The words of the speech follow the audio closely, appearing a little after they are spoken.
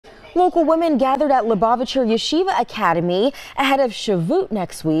Local women gathered at Lubavitcher Yeshiva Academy ahead of Shavuot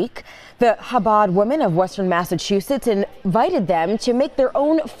next week. The Chabad women of Western Massachusetts invited them to make their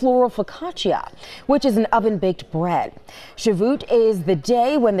own floral focaccia, which is an oven-baked bread. Shavuot is the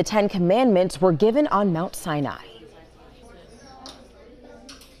day when the 10 Commandments were given on Mount Sinai.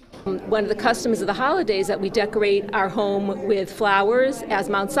 One of the customs of the holidays that we decorate our home with flowers, as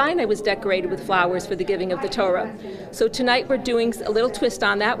Mount Sinai was decorated with flowers for the giving of the Torah. So tonight we're doing a little twist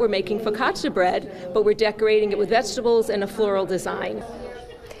on that. We're making focaccia bread, but we're decorating it with vegetables and a floral design.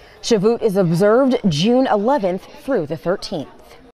 Shavuot is observed June 11th through the 13th.